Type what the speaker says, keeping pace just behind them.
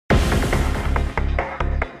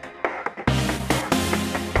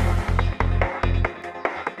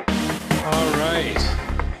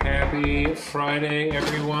Happy Friday,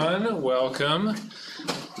 everyone. Welcome.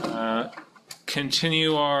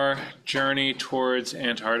 Continue our journey towards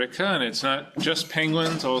Antarctica, and it's not just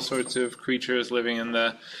penguins, all sorts of creatures living in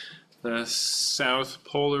the south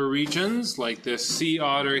polar regions, like this sea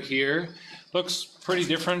otter here. Looks pretty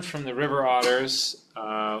different from the river otters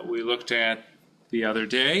we looked at the other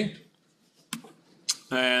day.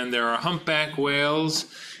 And there are humpback whales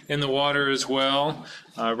in the water as well.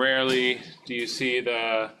 Rarely do you see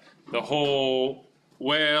the whole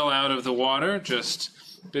whale out of the water, just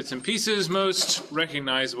bits and pieces. Most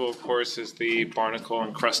recognizable, of course, is the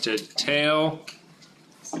barnacle-encrusted tail.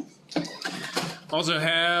 Also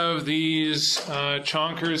have these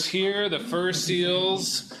chonkers here, the fur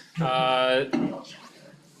seals. A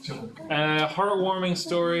heartwarming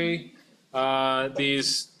story.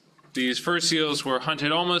 These fur seals were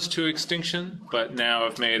hunted almost to extinction, but now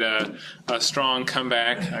have made a strong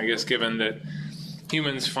comeback, I guess, given that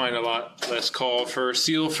humans find a lot less call for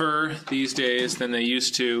seal fur these days than they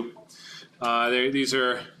used to. These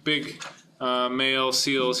are big male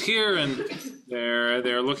seals here, and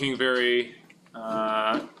they're looking very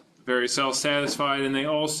self-satisfied, and they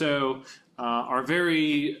also are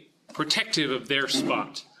very protective of their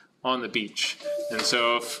spot on the beach. And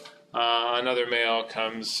so if another male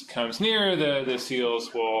comes near, the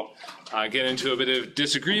seals will get into a bit of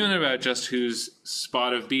disagreement about just whose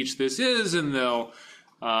spot of beach this is, and they'll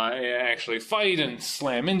actually fight and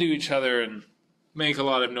slam into each other and make a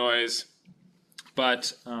lot of noise.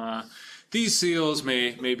 But these seals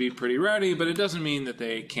may be pretty rowdy, but it doesn't mean that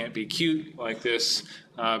they can't be cute, like this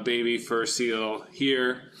baby fur seal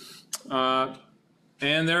here. And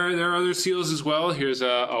there are other seals as well. Here's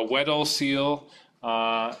a Weddell seal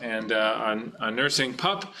and a nursing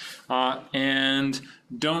pup. And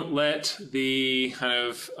don't let the kind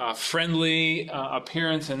of friendly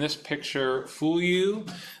appearance in this picture fool you.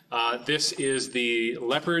 This is the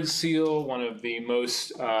leopard seal, one of the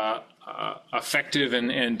most effective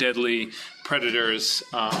and deadly predators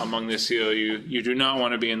among the seal. You do not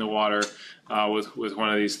want to be in the water with one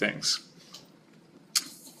of these things.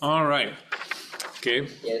 All right. Gabe?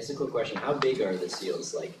 Yeah, it's a quick question. How big are the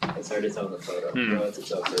seals? Like, it's hard to tell in the photo. You know, it's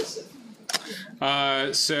its own person.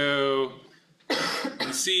 So you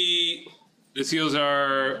can see the seals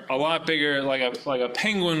are a lot bigger. Like a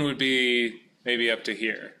penguin would be maybe up to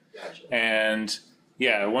here. Gotcha. And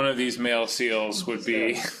yeah, one of these male seals would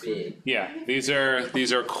be big. Yeah, these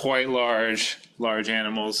are quite large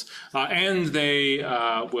animals, and they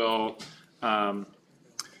will.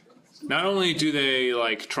 Not only do they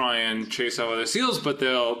like try and chase off other seals, but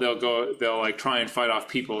they'll like try and fight off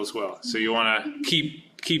people as well. So you want to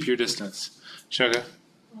keep your distance. Shaka?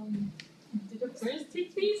 Did your parents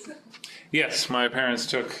take these? Yes, my parents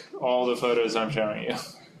took all the photos I'm showing you.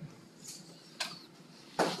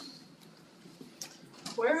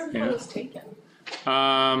 Where are the photos taken?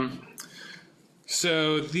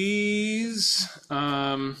 So these,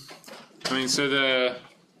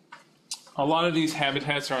 a lot of these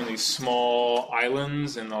habitats are on these small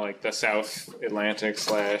islands in the South Atlantic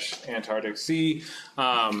 / Antarctic Sea.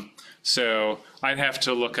 So I'd have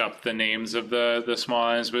to look up the names of the small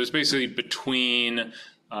islands, but it's basically between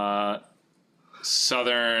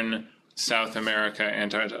southern South America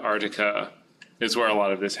and Antarctica is where a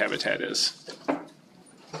lot of this habitat is.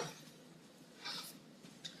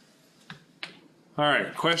 All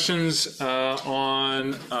right, questions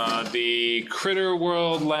on the Critter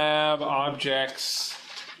World Lab objects?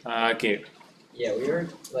 Gabe? Yeah, we were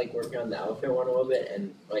working on the elephant one a little bit,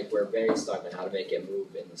 and we're very stuck on how to make it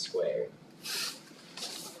move in the square.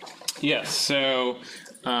 Yes, so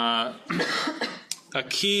a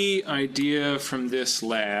key idea from this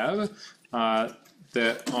lab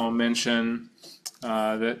that I'll mention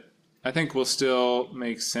that I think will still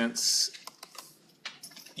make sense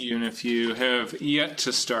even if you have yet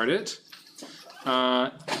to start it,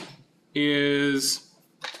 is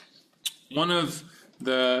one of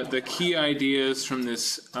the key ideas from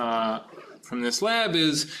this lab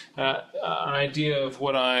is an idea of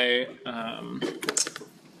what I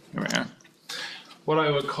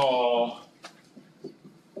would call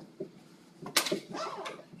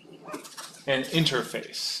an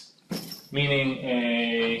interface, meaning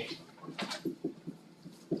a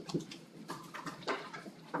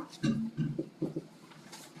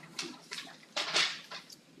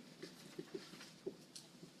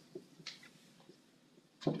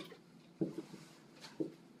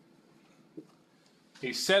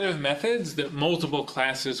set of methods that multiple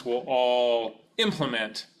classes will all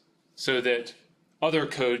implement so that other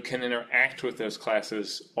code can interact with those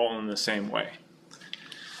classes all in the same way.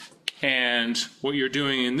 And what you're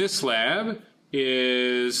doing in this lab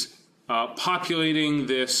is populating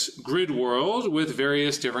this grid world with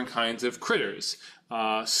various different kinds of critters.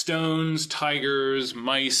 Stones, tigers,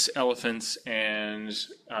 mice, elephants, and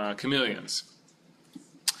chameleons.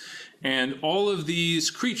 And all of these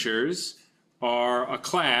creatures are a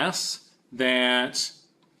class that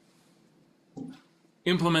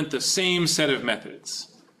implement the same set of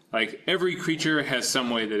methods. Like every creature has some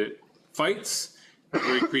way that it fights,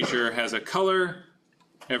 every creature has a color,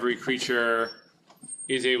 every creature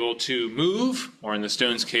is able to move, or in the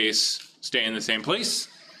stone's case, stay in the same place.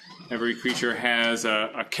 Every creature has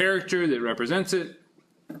a character that represents it.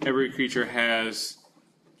 Every creature has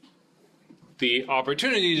the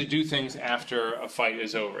opportunity to do things after a fight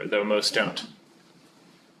is over, though most don't.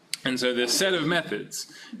 And so this set of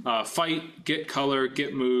methods, fight, get color,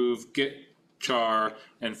 get move, get char,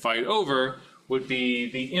 and fight over, would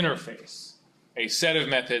be the interface. A set of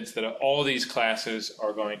methods that all these classes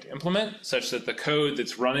are going to implement, such that the code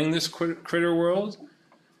that's running this critter world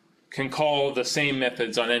can call the same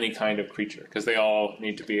methods on any kind of creature, because they all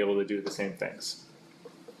need to be able to do the same things.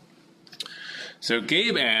 So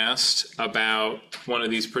Gabe asked about one of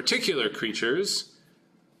these particular creatures,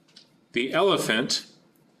 the elephant,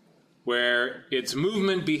 where its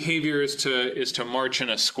movement behavior is to march in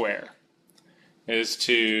a square, is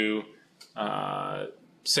to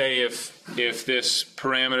say if this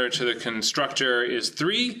parameter to the constructor is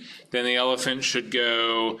 3, then the elephant should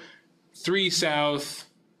go 3 south,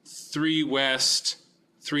 3 west,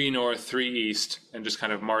 3 north, 3 east, and just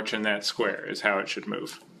kind of march in that square is how it should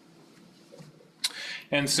move.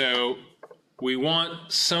 And so we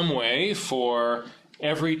want some way for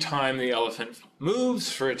every time the elephant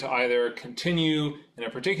moves for it to either continue in a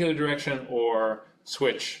particular direction or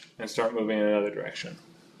switch and start moving in another direction.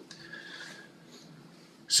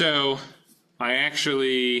 So I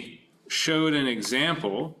actually showed an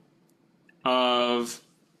example of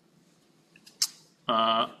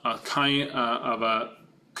a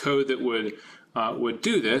code that would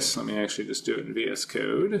do this. Let me actually just do it in VS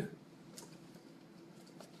Code.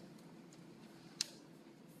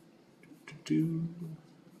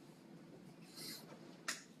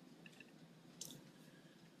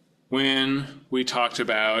 When we talked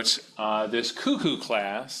about this cuckoo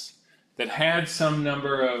class that had some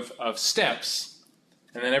number of steps,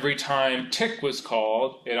 and then every time tick was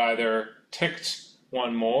called, it either ticked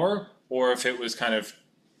one more, or if it was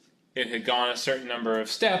it had gone a certain number of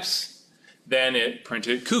steps, then it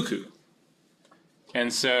printed cuckoo.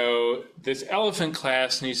 And so this elephant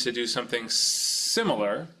class needs to do something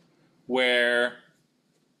similar, where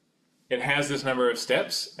it has this number of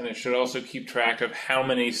steps, and it should also keep track of how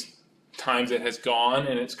many times it has gone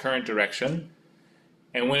in its current direction,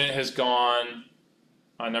 and when it has gone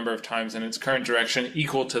a number of times in its current direction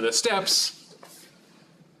equal to the steps,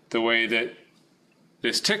 the way that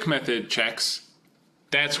this tick method checks,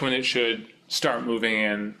 that's when it should start moving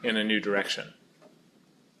in a new direction.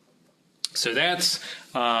 So that's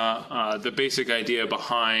the basic idea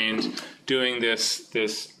behind doing this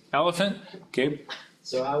elephant. Gabe?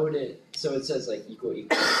 So how would it, so it says like equal.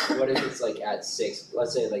 What if it's like at 6,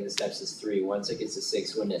 let's say like the steps is 3, once it gets to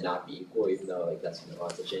 6, wouldn't it not be equal even though like that's when it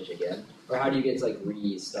wants to change again? Or how do you get to like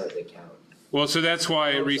restart the count? Well, so that's why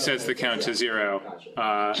it resets the count to 0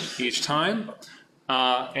 each time.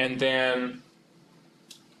 And then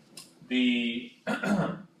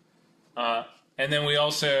and then we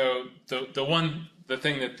also, the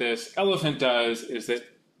thing that this elephant does is that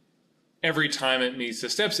every time it meets the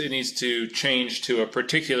steps, it needs to change to a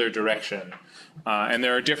particular direction. And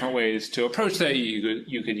there are different ways to approach that.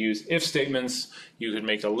 You could use if statements. You could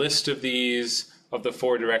make a list of these, of the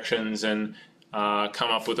 4 directions, and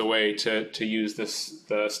come up with a way to use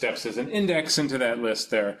the steps as an index into that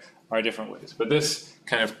list. There are different ways. But this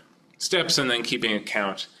kind of steps and then keeping a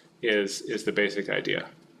count is the basic idea.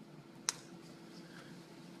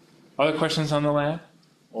 Other questions on the lab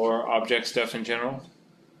or object stuff in general?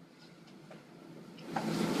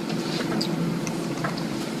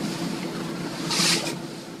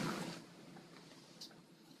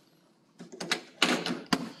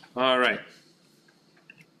 All right.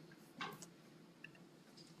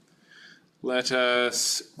 Let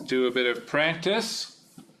us do a bit of practice.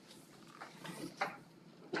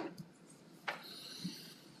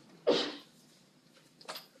 I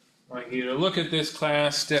want you to look at this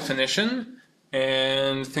class definition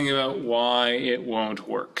and think about why it won't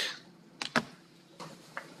work.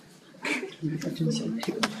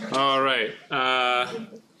 All right.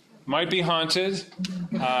 Might be haunted.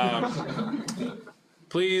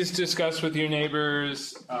 Please discuss with your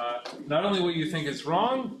neighbors not only what you think is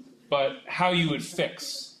wrong, but how you would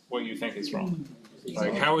fix what you think is wrong.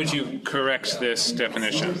 Like, how would you correct this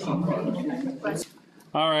definition?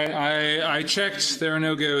 All right, I checked. There are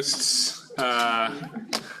no ghosts,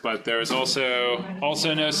 but there's also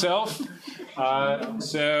no self.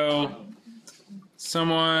 So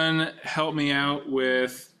someone help me out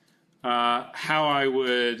with how I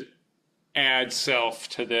would add self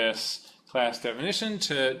to this class definition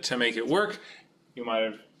to make it work. You might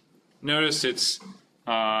have noticed it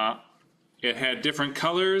had different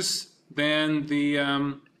colors than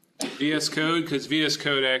the VS Code, because VS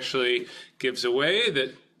Code actually gives away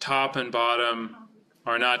that top and bottom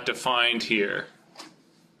are not defined here,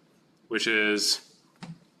 which is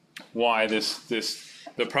why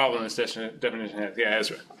the problem this definition has. Yeah,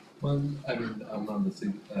 Ezra. One, I mean, I'm on the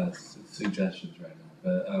suggestions right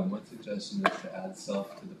now, but one suggestion is to add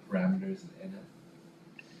self to the parameters in it.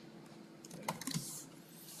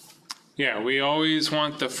 Yeah, we always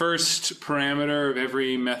want the first parameter of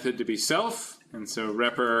every method to be self, and so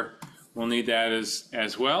repr will need that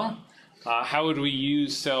as well. How would we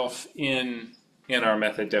use self in our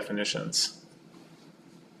method definitions?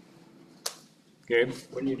 Gabe?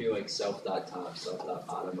 When you do like self.top,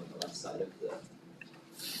 self.bottom on the left side of the...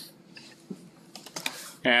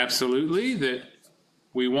 Absolutely, that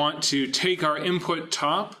we want to take our input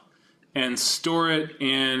top and store it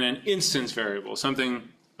in an instance variable, something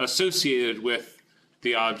associated with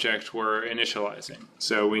the object we're initializing.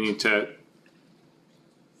 So we need to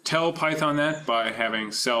tell Python that by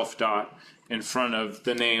having self dot in front of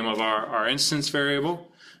the name of our instance variable.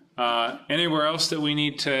 Anywhere else that we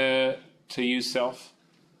need to use self?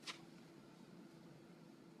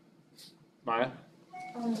 Maya?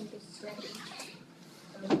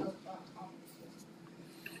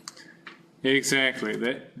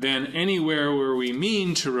 Exactly. Then anywhere where we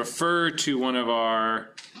mean to refer to one of our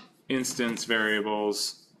instance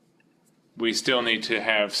variables, we still need to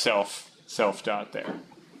have self dot there.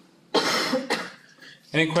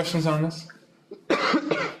 Any questions on this?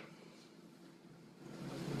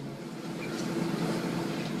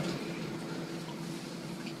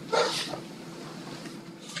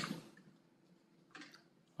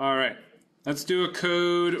 All right, let's do a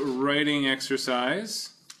code writing exercise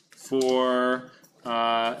for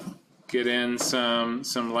get in some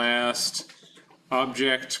last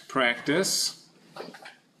object practice.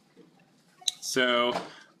 So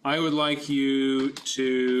I would like you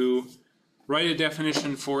to write a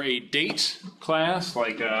definition for a date class,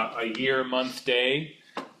 like a year, month, day,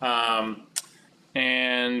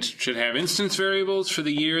 and should have instance variables for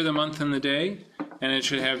the year, the month, and the day, and it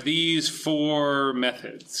should have these 4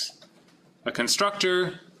 methods: a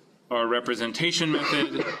constructor or a representation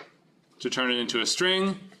method to turn it into a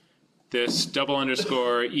string, this double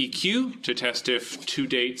underscore EQ to test if 2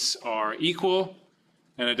 dates are equal,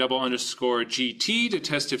 and a double underscore GT to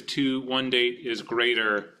test if one date is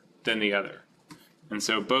greater than the other. And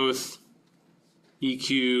so both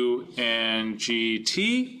EQ and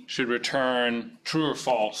GT should return true or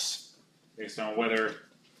false based on whether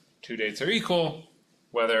 2 dates are equal,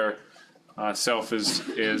 whether self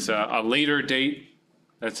is a later date.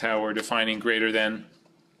 That's how we're defining greater than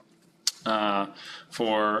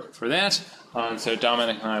for that. And so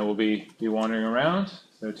Dominic and I will be wandering around.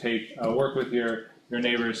 So work with your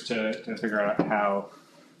neighbors to figure out how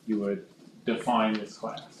you would define this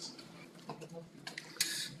class.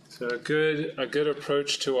 So a good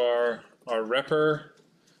approach to our repr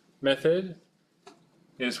method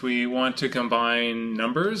is we want to combine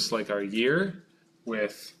numbers like our year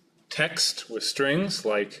with text, with strings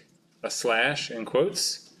like a slash and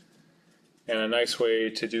quotes. And a nice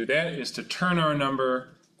way to do that is to turn our number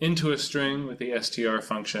into a string with the str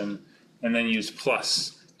function, and then use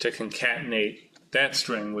plus to concatenate that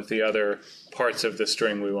string with the other parts of the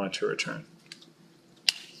string we want to return.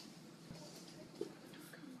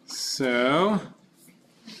 So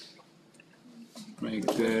make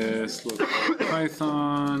this look like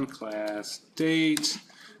Python, class date.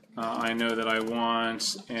 I know that I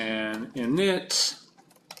want an init,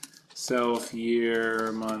 self,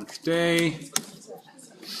 year, month, day.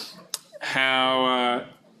 How,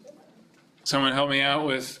 someone help me out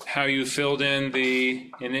with how you filled in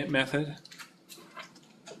the init method?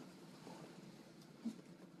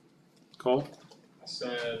 Cole? I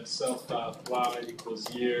said self.y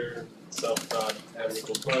equals year, self.m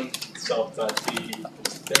equals month, self.d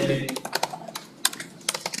equals day.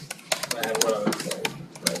 I had one other thing,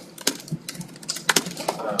 but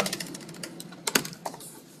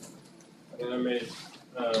and then I made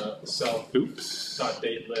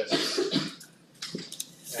self.date list,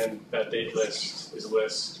 and that date list is a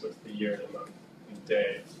list with the year and the month and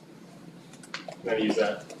day. And then I use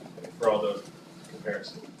that for all the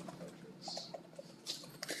comparison functions.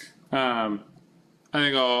 I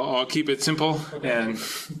think I'll keep it simple and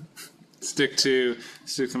stick to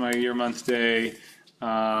my year, month, day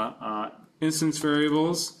instance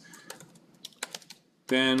variables.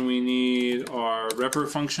 Then we need our repr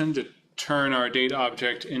function to turn our date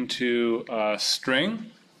object into a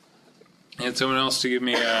string. And someone else to give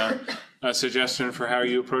me a suggestion for how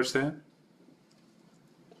you approach that?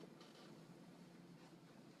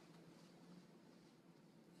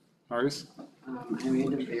 Argus? I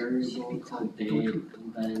made a variable called date,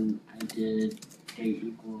 and then I did date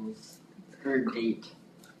equals, or date,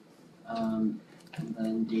 and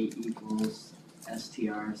then date equals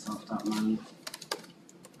str self.month,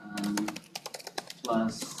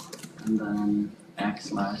 plus, and then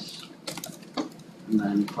backslash, and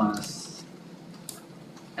then plus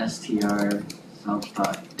str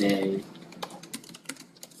self.day,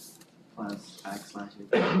 plus backslash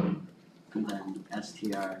again, and then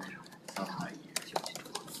str self.year.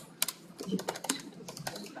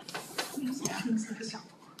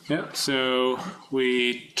 Yep, so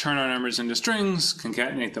we turn our numbers into strings,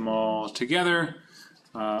 concatenate them all together.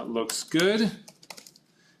 Looks good.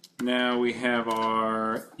 Now we have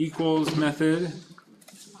our equals method,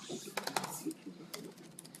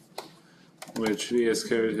 which VS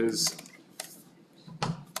Code is.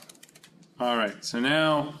 All right, so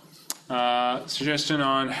now suggestion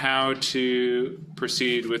on how to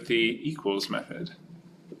proceed with the equals method.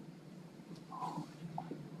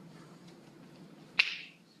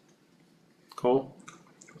 Cole?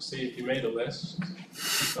 See, if you made a list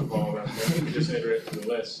of all of them, you just iterate through the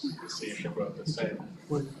list to see if they're both the same.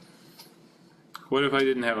 What if I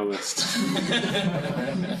didn't have a list?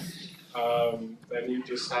 Then you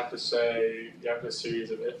just have to say, you have a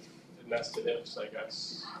series of nested ifs, I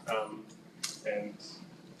guess.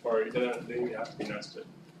 Or it doesn't even have to be nested.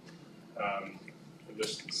 And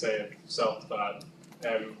just say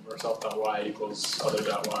self.m or self.y equals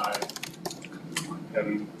other.y.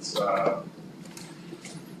 And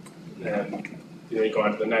you go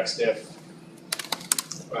on to the next if,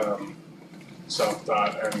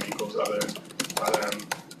 self.m equals other.m.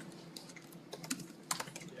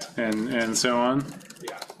 Yeah. And so on?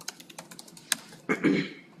 Yeah.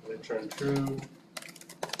 Return true,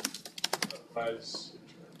 otherwise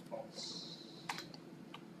return false.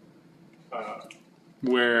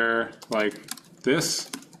 Where, like this?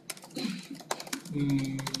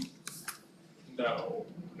 No.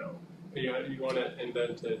 You want it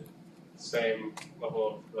indented same level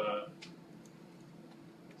of the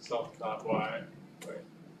self.y. Wait.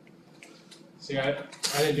 See, I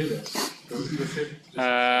didn't do this.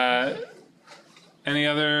 Any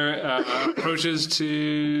other approaches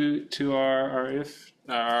to our if,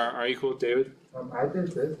 our equal, David? I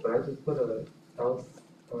did this, but I just put a else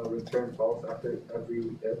return false after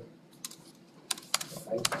every if.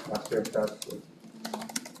 I'm not sure if that's the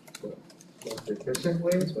most efficient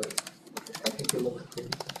way, but I think it looks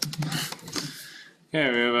good. Yeah,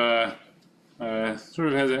 we have sort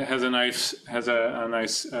of has a nice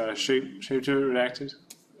shape to it redacted.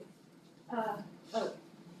 Can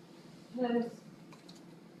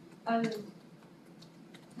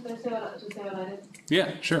I say what I did? Yeah,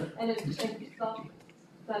 sure. And if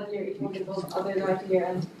self.year equals other.year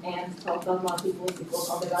and self.month equals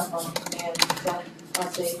other.month and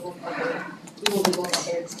self.day equals other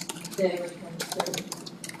day returns true.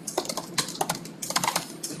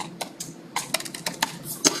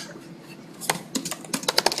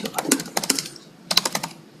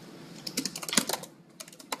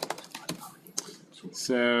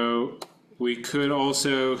 So we could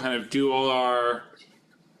also kind of do all our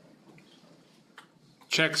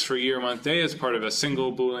checks for year, month, day as part of a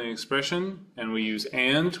single Boolean expression, and we use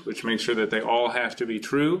and, which makes sure that they all have to be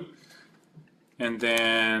true. And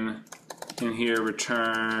then in here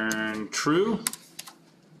return true,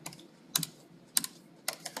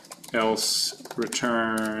 else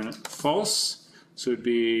return false. So it'd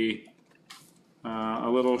be a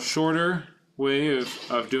little shorter way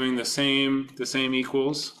of doing the same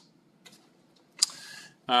equals.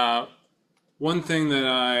 One thing that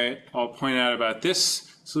I'll point out about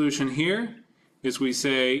this solution here is we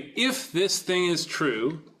say, if this thing is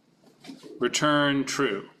true, return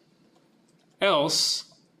true. Else,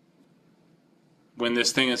 when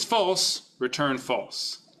this thing is false, return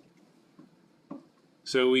false.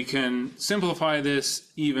 So we can simplify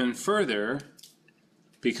this even further,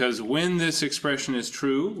 because when this expression is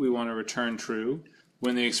true, we want to return true.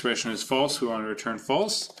 When the expression is false, we want to return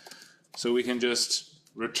false. So we can just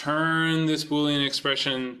return this Boolean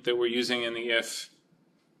expression that we're using in the if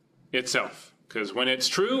itself. Because when it's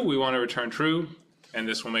true, we want to return true, and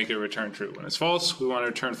this will make it return true. When it's false, we want to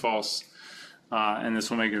return false. and this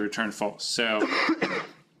will make it return false. So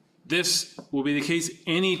this will be the case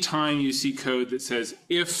anytime you see code that says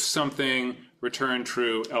if something, return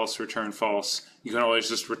true, else return false. You can always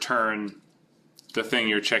just return the thing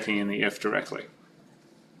you're checking in the if directly.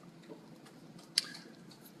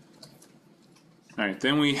 All right,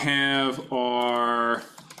 then we have our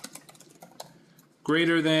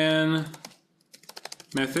greater than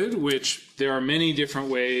method, which there are many different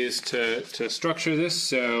ways to structure this.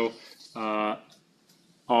 So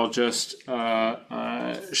I'll just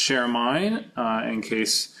share mine in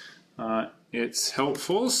case it's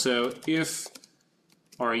helpful. So if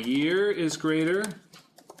our year is greater,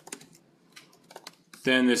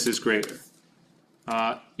 then this is greater.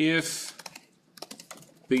 If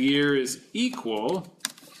the year is equal,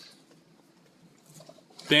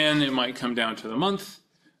 then it might come down to the month.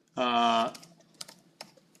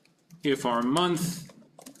 If our month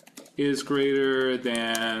is greater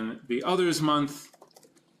than the other's month,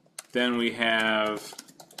 then we have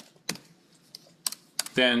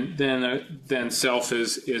then self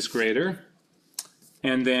is greater.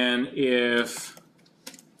 And then if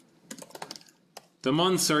the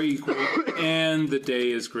months are equal and the day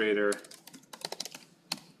is greater,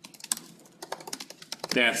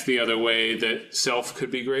 that's the other way that self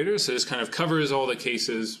could be greater. So this kind of covers all the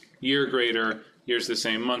cases: year greater, year's the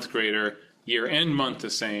same, month greater, year and month the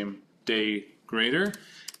same, day greater.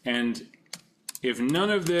 And if none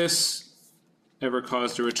of this ever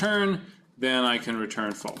caused a return, then I can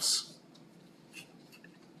return false.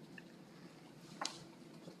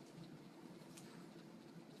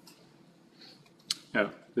 Oh,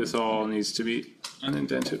 this all needs to be an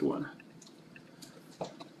indented one.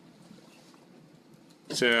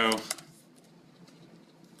 So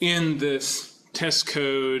in this test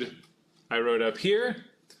code I wrote up here,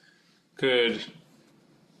 could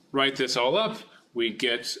write this all up. We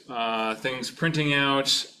get things printing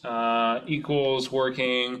out, equals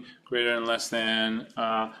working, greater than, less than.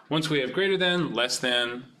 Once we have greater than, less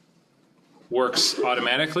than works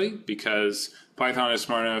automatically because Python is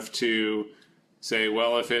smart enough to say,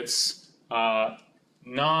 well, if it's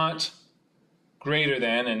not greater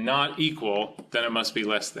than and not equal, then it must be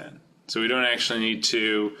less than. So we don't actually need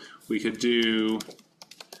to, we could do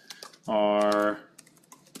our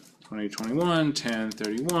 2021,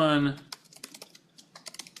 1031,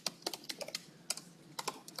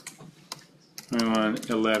 21,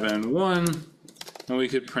 11, 1, and we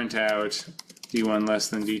could print out D1 less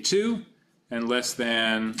than D2, and less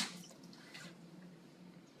than,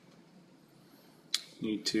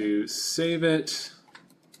 need to save it.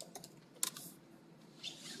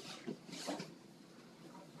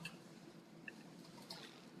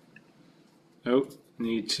 Oh,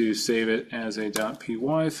 need to save it as a .py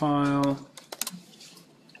file.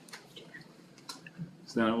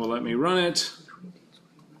 So then it will let me run it.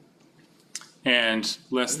 And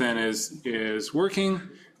less than is working.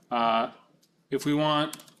 If we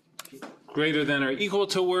want greater than or equal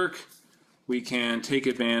to work, we can take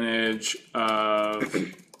advantage of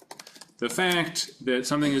the fact that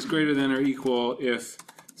something is greater than or equal if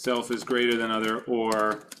self is greater than other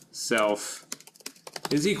or self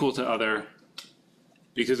is equal to other,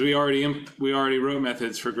 because we already wrote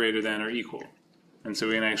methods for greater than or equal, and so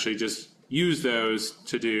we can actually just use those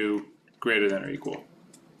to do greater than or equal.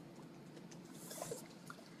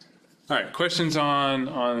 All right, questions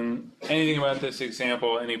on anything about this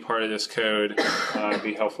example, any part of this code would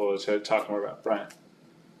be helpful to talk more about. Brian?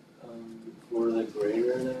 For the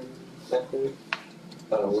greater than method,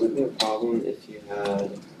 would it be a problem if you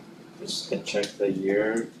had just check the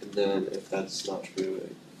year, and then if that's not true,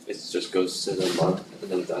 it just goes to the month,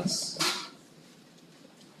 and then that's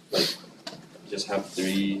like just have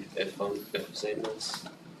three if statements,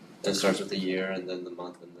 and it starts with the year, and then the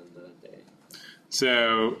month, and then the day.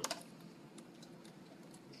 So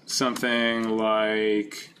something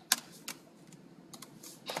like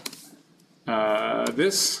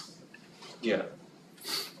this. Yeah.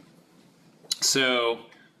 So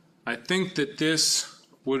I think that this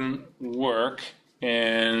wouldn't work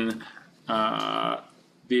in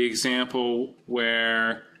the example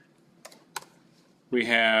where we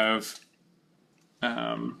have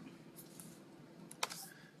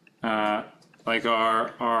like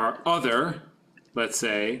our other, let's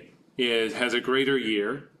say, has a greater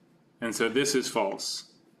year, and so this is false.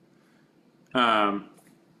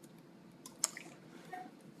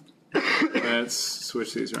 Let's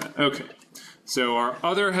switch these around. Okay, so our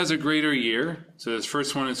other has a greater year, so this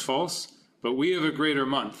first one is false, but we have a greater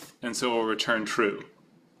month, and so we'll return true.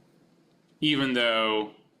 Even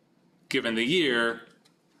though, given the year,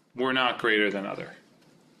 we're not greater than other.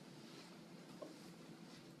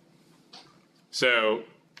 So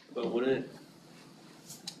But wouldn't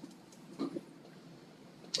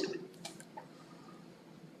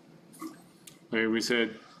where we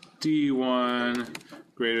said D1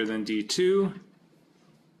 greater than D2,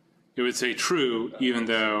 it would say true even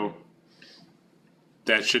though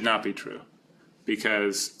that should not be true.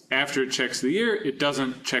 Because after it checks the year, it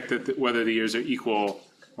doesn't check that whether the years are equal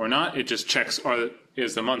or not. It just checks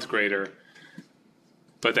is the month greater.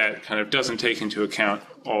 But that kind of doesn't take into account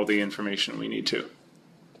all the information we need to.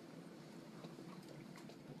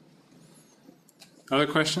 Other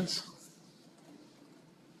questions?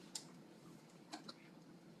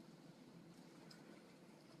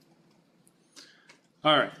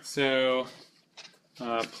 All right, so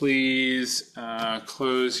please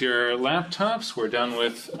close your laptops. We're done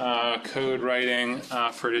with code writing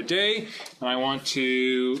for today. And I want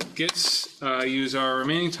to use our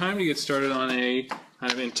remaining time to get started on a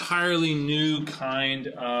kind of entirely new kind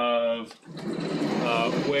of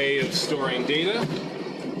way of storing data.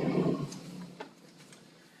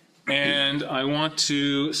 And I want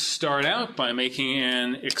to start out by making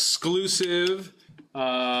an exclusive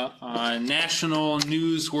national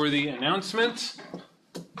newsworthy announcement.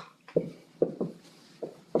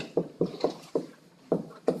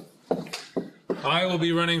 I will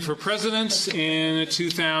be running for president in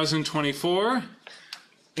 2024,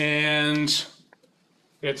 and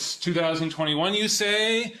it's 2021, you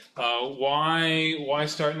say. Why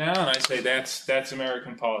start now? And I say that's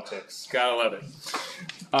American politics. Gotta love it.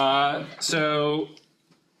 So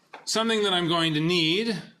something that I'm going to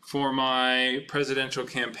need for my presidential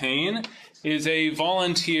campaign is a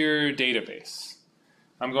volunteer database.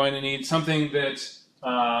 I'm going to need something that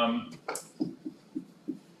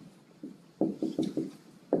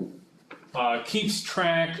keeps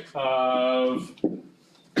track of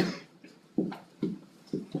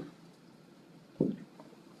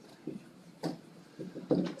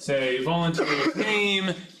say volunteer's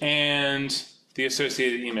name and the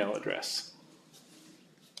associated email address.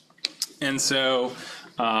 And so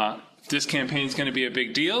this campaign is going to be a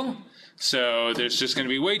big deal. So there's just going to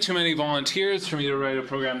be way too many volunteers for me to write a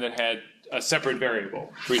program that had a separate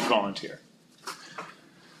variable for each volunteer.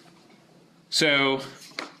 So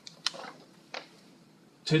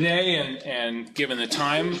today, and given the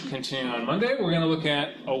time, continuing on Monday, we're going to look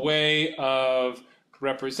at a way of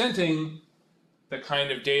representing the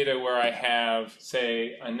kind of data where I have,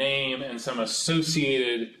 say, a name and some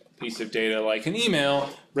associated piece of data like an email,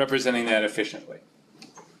 representing that efficiently.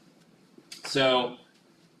 So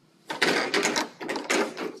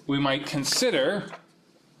we might consider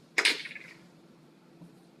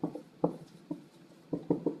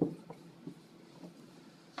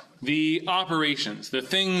the operations, the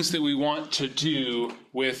things that we want to do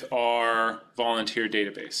with our volunteer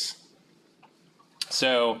database.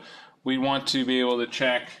 So we want to be able to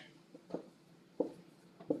check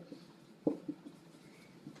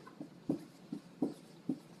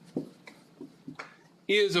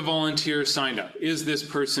is a volunteer signed up? Is this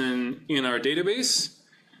person in our database?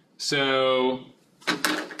 So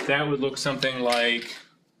that would look something like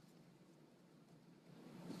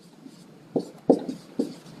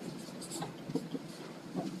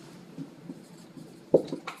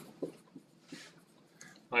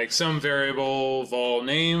some variable vol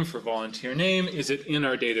name for volunteer name. Is it in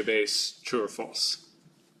our database, true or false?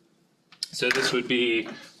 So this would be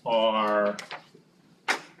our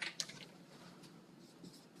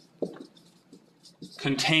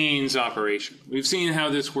contains operation. We've seen how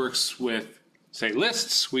this works with, say,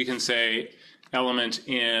 lists. We can say element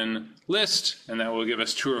in list, and that will give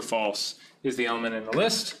us true or false. Is the element in the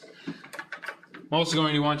list? I'm also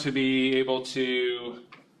going to want to be able to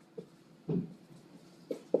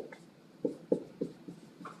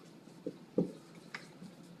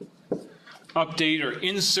update or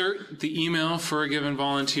insert the email for a given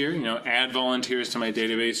volunteer, add volunteers to my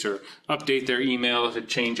database or update their email if it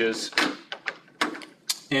changes.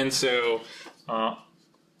 And so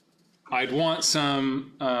I'd want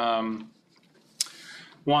some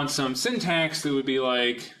syntax that would be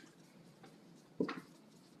like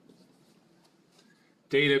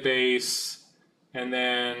database, and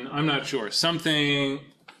then I'm not sure, something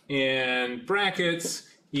in brackets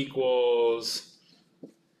equals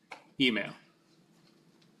email.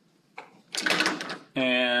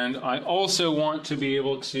 And I also want to be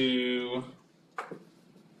able to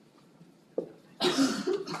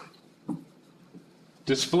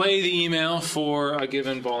display the email for a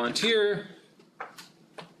given volunteer.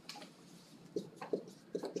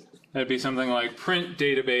 That'd be something like print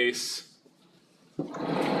database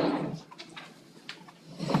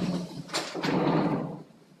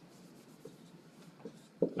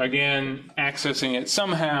again, accessing it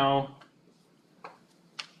somehow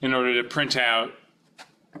in order to print out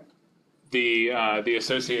the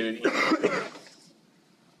associated email.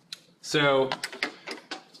 So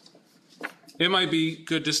it might be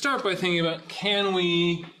good to start by thinking about, can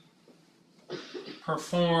we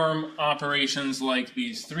perform operations like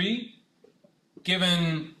these three,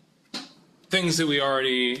 given things that we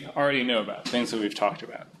already know about, things that we've talked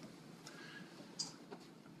about.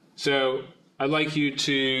 So I'd like you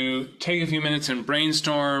to take a few minutes and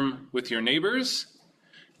brainstorm with your neighbors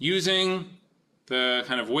using the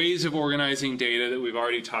kind of ways of organizing data that we've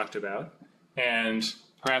already talked about. And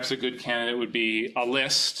perhaps a good candidate would be a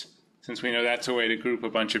list, since we know that's a way to group a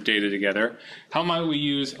bunch of data together. How might we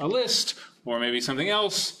use a list, or maybe something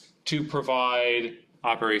else, to provide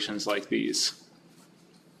operations like these?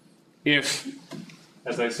 If,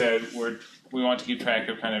 as I said, we want to keep track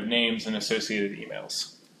of kind of names and associated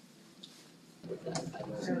emails.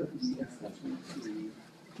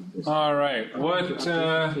 All right. What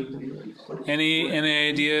any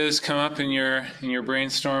ideas come up in your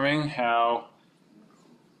brainstorming? How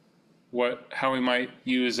we might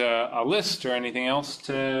use a list or anything else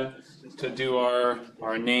to do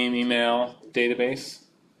our name email database?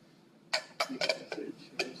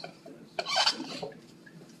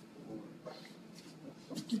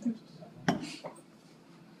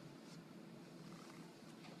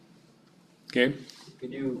 Okay. You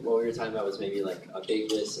could do what we were talking about was maybe like a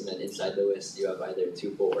big list, and then inside the list you have either a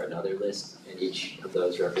tuple or another list, and each of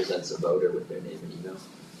those represents a voter with their name and email.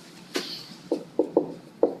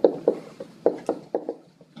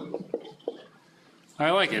 I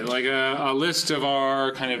like it, like a list of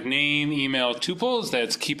our kind of name, email tuples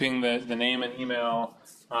that's keeping the name and email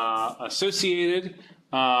associated.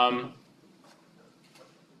 What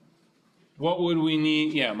would we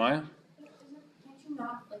need? Yeah, Maya? Can't you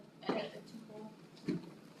not like edit a tuple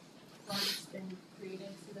once it's been created,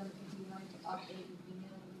 so that if you wanted to update an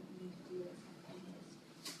email, you need to do it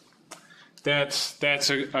anyways? That's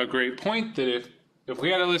a great point, that if we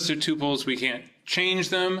had a list of tuples, we can't change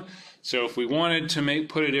them. So if we wanted to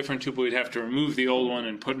put a different tuple, we'd have to remove the old one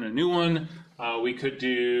and put in a new one. We could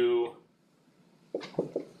do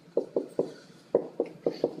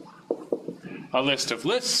a list of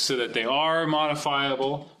lists so that they are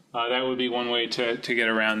modifiable. That would be one way to get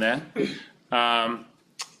around that.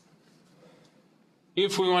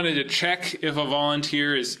 If we wanted to check if a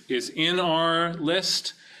volunteer is in our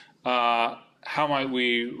list, how might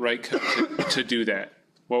we write code to do that?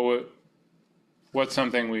 What's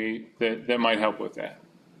something that might help with that?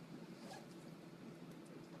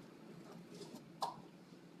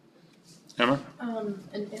 Emma?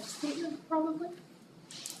 An if statement probably,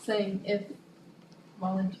 saying if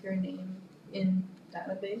volunteer name in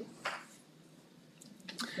database,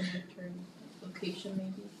 and return location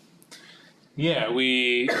maybe. Yeah,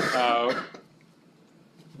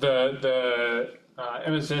 the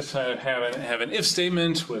MSS have an if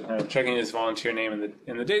statement with checking his volunteer name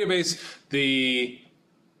in the database. The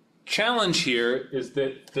challenge here is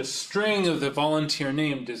that the string of the volunteer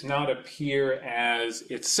name does not appear as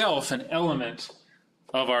itself an element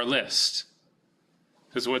of our list.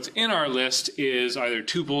 Because what's in our list is either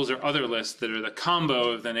tuples or other lists that are the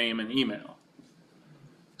combo of the name and email.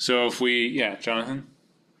 So if Jonathan?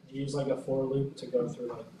 Use like a for loop to go through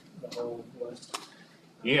like the whole list.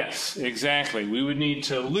 Yes, exactly. We would need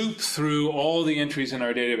to loop through all the entries in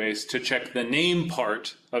our database to check the name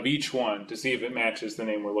part of each one to see if it matches the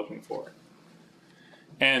name we're looking for.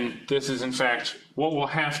 And this is, in fact, what we'll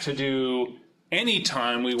have to do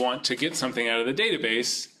anytime we want to get something out of the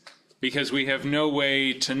database, because we have no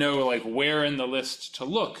way to know like where in the list to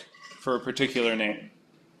look for a particular name.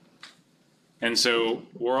 And so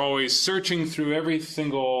we're always searching through every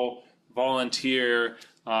single volunteer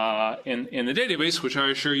in the database, which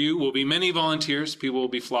I assure you will be many volunteers. People will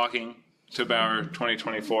be flocking to Bauer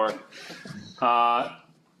 2024.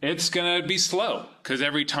 It's going to be slow, because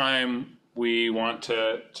every time we want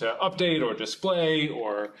to update or display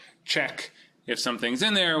or check if something's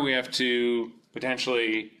in there, we have to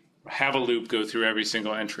potentially have a loop go through every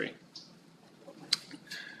single entry.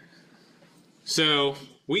 So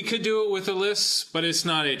we could do it with a list, but it's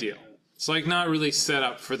not ideal. It's like not really set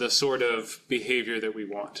up for the sort of behavior that we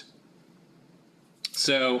want.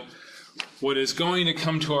 So what is going to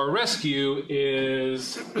come to our rescue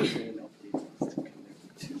is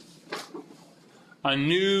a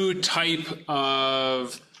new type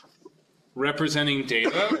of representing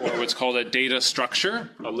data, or what's called a data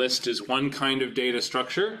structure. A list is one kind of data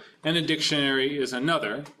structure, and a dictionary is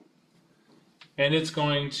another. And it's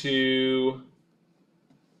going to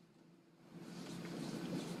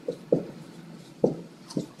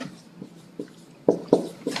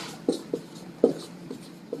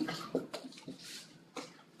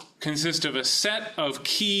consist of a set of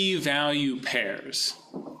key value pairs,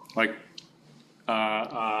 like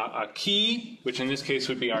a key, which in this case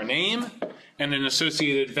would be our name, and an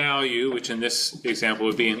associated value, which in this example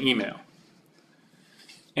would be an email.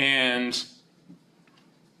 And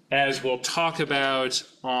as we'll talk about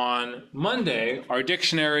on Monday, our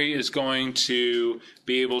dictionary is going to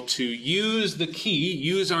be able to use the key,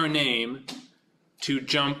 use our name, to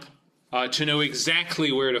jump, to know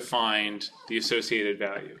exactly where to find the associated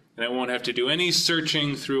value. And it won't have to do any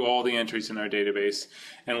searching through all the entries in our database,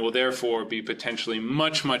 and will therefore be potentially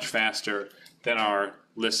much, much faster than our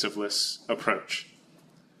list of lists approach.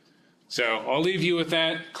 So I'll leave you with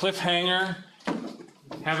that cliffhanger.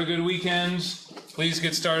 Have a good weekend. Please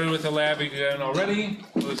get started with the lab if you haven't already.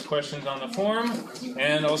 Those questions on the form,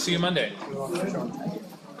 and I'll see you Monday.